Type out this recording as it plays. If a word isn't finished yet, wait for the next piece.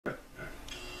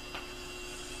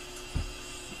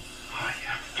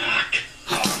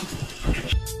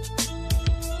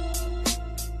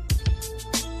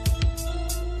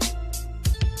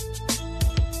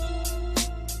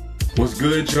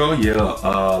good, y'all? Yeah,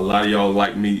 a lot of y'all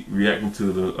like me reacting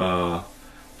to the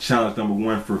challenge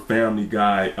 #1 for Family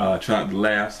Guy, trying to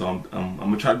laugh. So I'm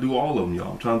gonna try to do all of them,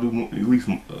 y'all. I'm trying to do at least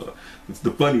it's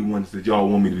the funny ones that y'all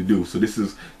want me to do. So this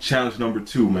is challenge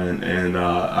 #2, man. And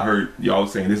I heard y'all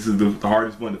saying this is the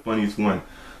hardest one, the funniest one.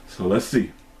 So let's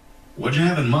see. What'd you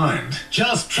have in mind?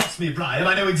 Just trust me, Brian.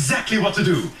 I know exactly what to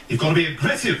do. You've got to be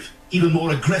aggressive. Even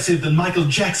more aggressive than Michael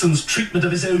Jackson's treatment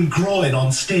of his own groin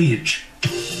on stage.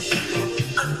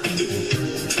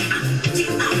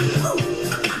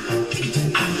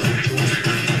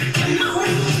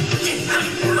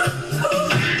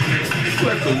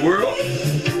 What the world?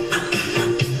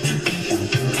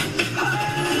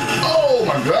 Oh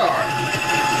my God!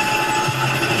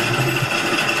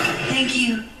 Thank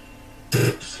you.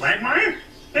 Slagmeyer?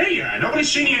 Hey,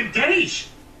 nobody's seen you in days.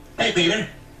 Hey, Peter.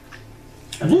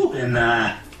 I've just been,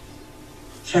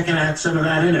 checking out some of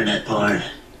that internet porn.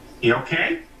 You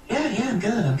okay? Yeah, I'm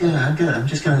good. I'm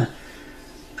just gonna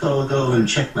go and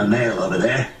check my mail over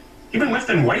there. You been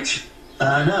lifting weights?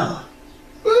 No.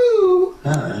 Woo!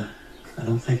 No, I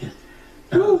don't think it.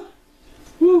 No.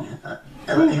 Woo!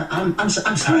 I'm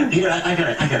sorry, Peter. I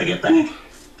gotta get back.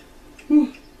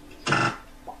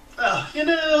 You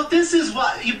know, this is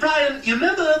what Brian, you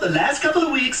remember the last couple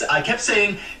of weeks I kept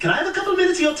saying, can I have a couple of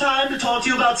minutes of your time to talk to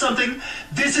you about something?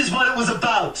 This is what it was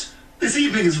about. This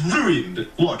evening is ruined.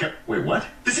 Look, wait, what?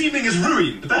 This evening is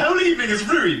ruined. The whole evening is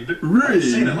ruined. Why are you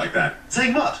saying it like that?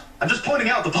 Saying what? I'm just pointing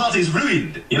out the party's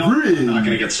ruined. You know, I'm not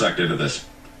gonna get sucked into this.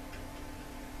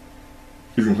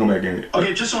 He's gonna come back in.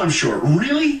 Okay, just so I'm sure,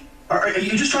 really? Are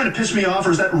you just trying to piss me off,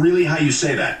 or is that really how you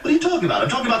say that? What are you talking about? I'm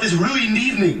talking about this ruined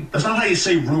evening. That's not how you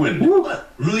say ruined.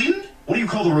 What? Ruined? What do you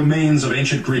call the remains of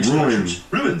ancient Greek structures?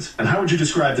 Ruins. And how would you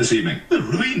describe this evening? Well,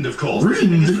 ruined, of course. Ruined? This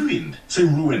evening is ruined. Say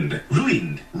ruined.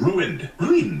 Ruined. Ruined.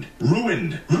 Ruined.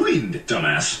 Ruined. Ruined.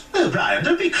 Dumbass. Oh, Brian,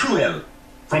 don't be cruel.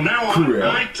 From now on, Cruel.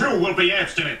 I too will be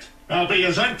abstinent. I'll be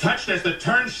as untouched as the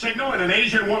turn signal in an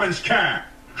Asian woman's car.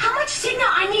 How much signal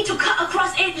I need to cut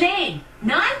across 8 lanes?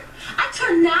 None? I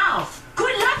turn now.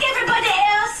 Good luck, everybody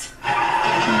else.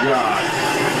 God.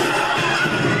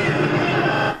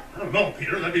 I don't know,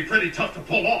 Peter. That'd be pretty tough to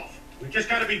pull off. We just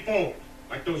gotta be bold,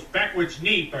 like those backwards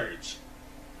knee birds.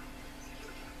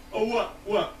 Oh, what?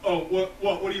 Oh,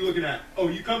 what are you looking at? Oh,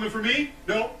 you coming for me?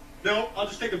 No, I'll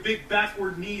just take a big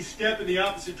backward knee step in the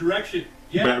opposite direction.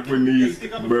 Yeah? Backward knees, You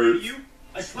think I'm afraid birds. of you?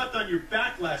 I slept on your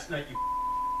back last night, you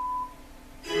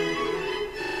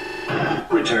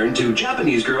Return to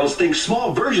Japanese girls think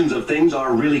small versions of things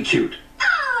are really cute.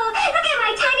 Oh, look at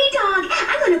my tiny dog.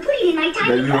 I'm going to put it in my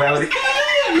tiny Baby reality.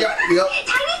 Yep.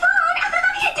 Tiny phone.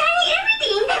 Tiny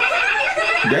everything.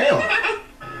 Damn.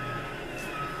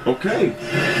 Okay.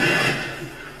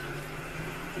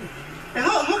 Hey,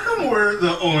 how come we're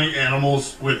the only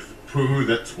animals with poo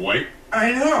that's white?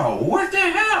 I know. What the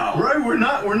hell? Right, we're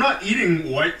not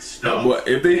eating white stuff. But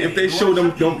if they show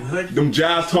them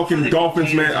jive talking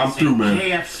dolphins, man, I'm through, man.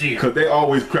 KFC. Cause they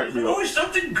always crack me up. Always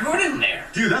something good in there.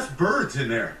 Dude, that's birds in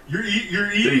there. You're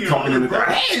They eating talking in the bird.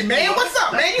 Hey man, what's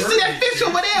up, man? You see that fish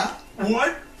over there?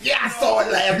 What? Yeah, I saw it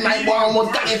last night, boy. I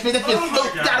almost got that fish. That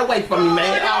fish got away from me,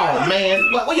 man. Oh man,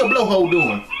 what your blowhole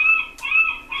doing?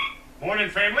 Morning,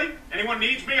 family. Anyone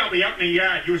needs me, I'll be out in the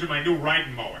yard using my new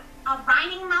riding mower. A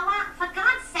riding mower? For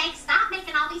God's sake, stop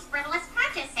making all these frivolous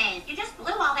purchases. You just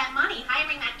blew all that money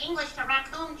hiring that English to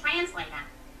raccoon translator.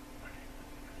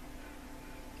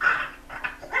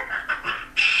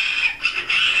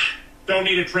 Don't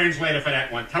need a translator for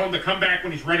that one. Tell him to come back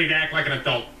when he's ready to act like an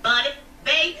adult. But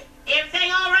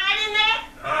everything all right in there?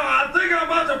 Oh, I think I'm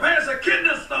about to pass a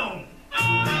kidney stone.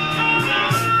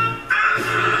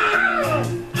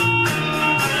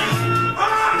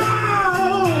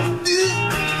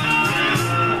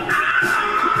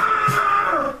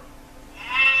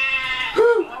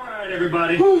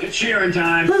 Everybody, it's cheering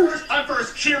time. I'm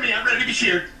first. Cheer me. I'm ready to be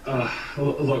cheered.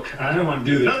 Look, I don't want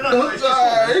to do this. No. It's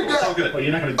all good. Well,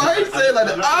 you're not going to do I ain't saying like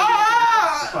that.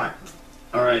 Ah! It's fine.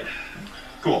 All right.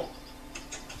 Cool.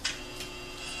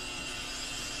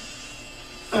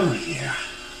 Oh, yeah.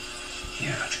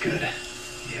 Yeah, that's good.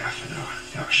 Yeah,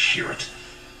 no, shear it.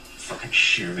 Fucking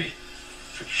shear me.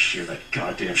 Fucking shear that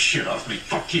goddamn shit off me.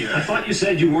 Fuck you. I thought you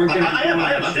said you weren't going to... I am.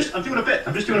 I'm doing a bit.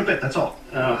 I'm just doing a bit. That's all.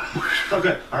 It's all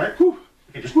good. All right?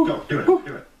 Okay, just go. Do it. Do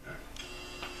it.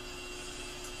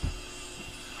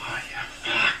 Oh, yeah,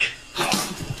 fuck.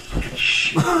 Fucking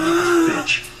shit,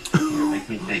 bitch. You make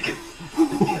me naked.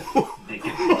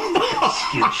 Naked.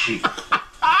 Skin sheet.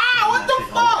 What the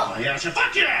fuck? Yeah, so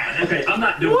fuck yeah. Okay, I'm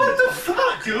not doing it. What the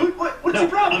fuck, dude? What's your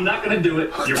problem? I'm not going to do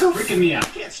it. You're freaking me out. I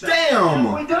can't Damn.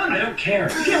 Halfway done. I don't care.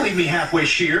 You can't leave me halfway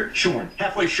sheared. Shorn.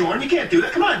 Halfway shorn. You can't do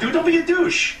that. Come on, dude. Don't be a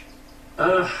douche.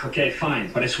 Okay,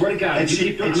 fine. But I swear to God, And if you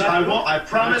keep doing I that, won't. I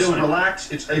promise. doing it.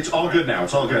 Relax. It's all good now.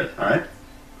 It's all good. All right.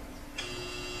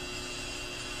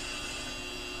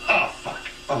 Oh fuck.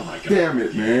 Oh my god. Damn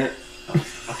it, man. Oh,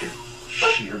 fucking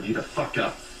shear me the fuck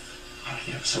up. Oh,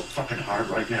 yeah, I'm so fucking hard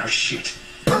right now. Shit.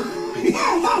 Cotton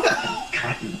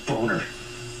boner.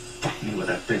 Fuck me with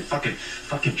that thing.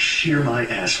 Fucking shear my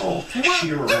asshole.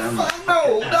 Shear around my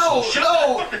No, asshole. no, Shut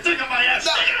no. that fucking thing up my ass.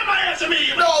 Stick it up my ass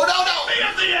immediately. No. Me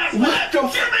up the ass, What man.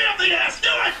 the Shear me up the ass. Do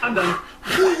it. I'm done.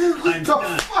 What the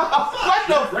fuck? What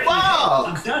the Right fuck?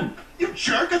 I'm done. You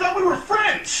jerk. I thought we were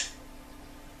friends.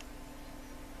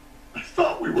 I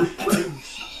thought we were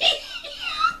friends.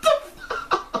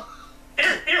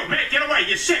 Ew, man, get away.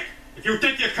 You're sick. If you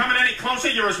think you're coming any closer,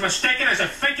 you're as mistaken as a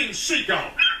thinking seagull.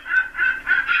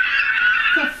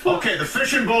 Okay, the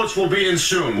fishing boats will be in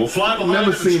soon. We'll fly behind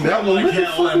Never them, seen that scream one. like What the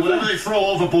hell, fuck and is whatever that? they throw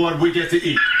overboard, we get to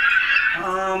eat.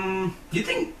 You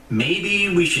think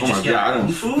maybe we should Oh my just get god, I our own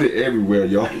don't food? spit everywhere,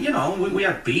 y'all. You know, we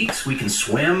have beaks, we can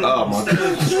swim. Oh my Instead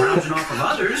God. of scrounging off of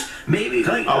others, maybe.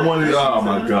 I wanted. Oh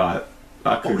my god.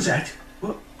 I What was couldn't.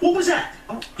 that? What was that?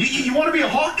 You want to be a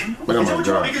hawk? Is that my what you want?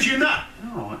 God. Because you're not.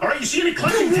 No. All right, you see any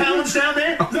clutching talons down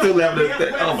there? I'm still laughing we at have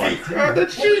that. wet Oh my feet. god, that What are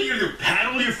shit. you gonna do?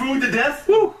 Paddle your food to death?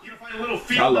 Woo. You gonna find a little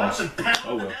field I mouse lost. and paddle Oh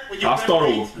to well. death with your I'll wet start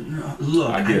feet? over. No, look,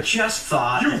 I I guess. just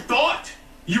thought. You thought?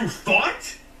 You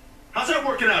thought? How's that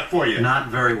working out for you? Not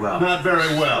very well. Not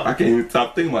very well. I can't even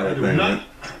stop thinking about that thing, man.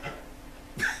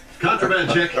 Contraband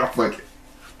check. Oh, fuck it.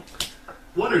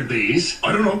 What are these?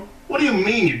 I don't know. What do you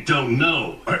mean you don't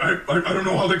know? I don't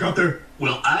know how they got there.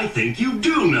 Well, I think you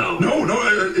do know. No,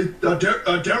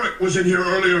 Derek was in here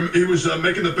earlier. He was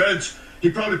making the beds. He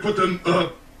probably put them,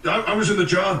 I was in the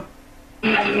job.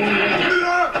 You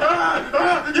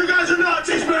guys are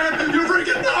Nazis, man! You're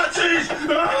freaking Nazis! Who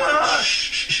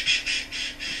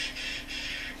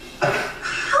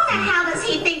the hell does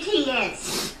he think he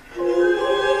is?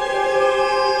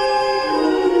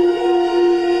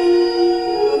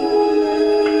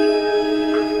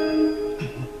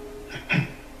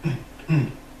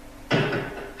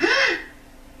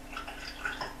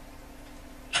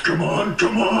 Come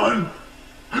on!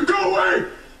 Go away!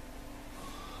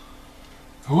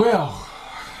 Well,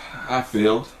 I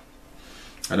failed.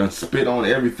 I done spit on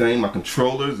everything, my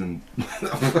controllers, and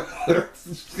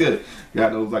shit.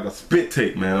 God knows like a spit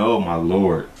tape, man. Oh my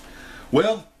lord.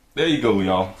 Well, there you go,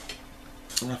 y'all.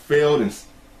 I failed and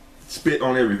spit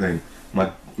on everything.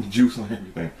 My juice on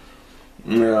everything.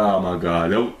 Oh my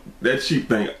god. That sheep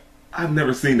thing, I've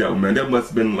never seen that one, man. That must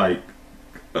have been like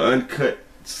uncut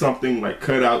something, like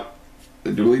cut out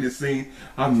the deleted scene.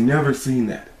 I've never seen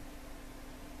that.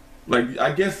 Like,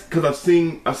 I guess because I've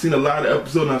seen a lot of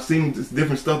episodes and I've seen just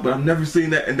different stuff, but I've never seen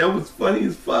that, and that was funny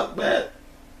as fuck, man.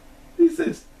 He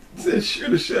said shear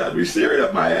the shit out of me, shear it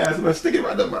up my ass, and I stick it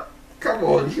right up my. Come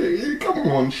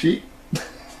on, sheep.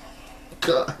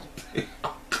 God damn.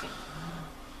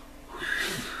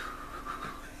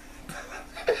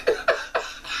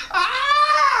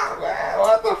 Man,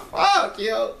 what the fuck,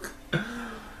 yo?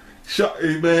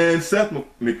 Hey, man, Seth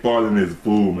MacFarlane is a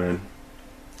fool, man.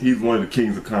 He's one of the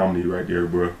kings of comedy right there,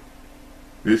 bro.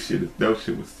 That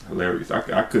shit was hilarious. I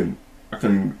couldn't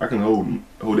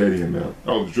hold that in, man.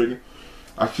 I was drinking.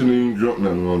 I shouldn't even drunk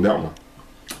nothing on that one.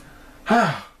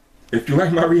 If you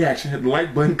like my reaction, hit the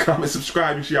like button, comment,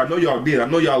 subscribe, and share. I know y'all did. I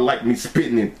know y'all like me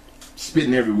spitting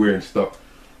everywhere and stuff.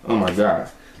 Oh my god.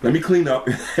 Let me clean up.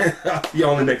 I'll see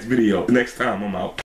y'all in the next video. Next time I'm out.